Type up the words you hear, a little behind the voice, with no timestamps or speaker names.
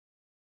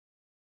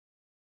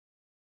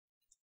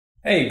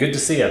Hey, good to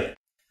see you.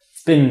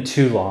 It's been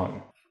too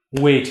long.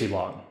 Way too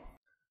long.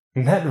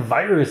 That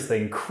virus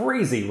thing,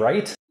 crazy,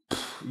 right?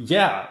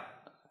 Yeah.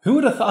 Who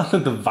would have thought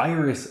that the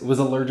virus was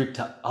allergic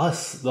to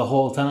us the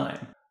whole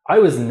time? I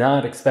was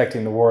not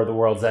expecting the War of the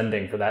Worlds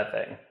ending for that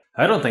thing.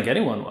 I don't think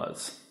anyone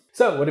was.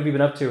 So, what have you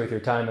been up to with your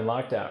time in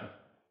lockdown?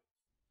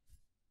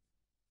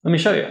 Let me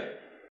show you.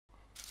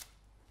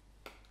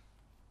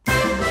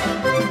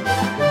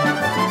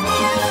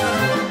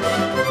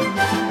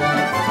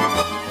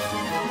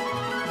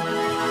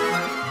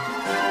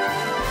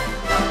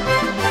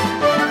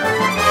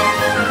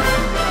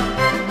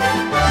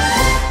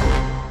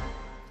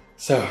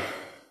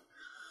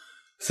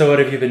 So what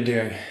have you been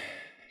doing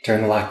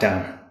during the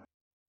lockdown?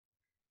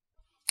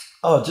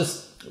 Oh,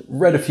 just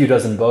read a few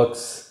dozen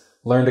books,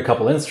 learned a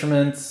couple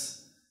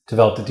instruments,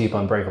 developed a deep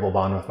unbreakable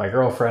bond with my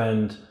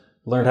girlfriend,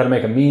 learned how to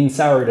make a mean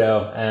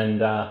sourdough, and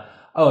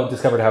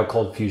discovered how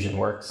cold fusion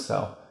works.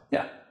 So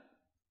yeah,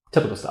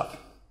 typical stuff.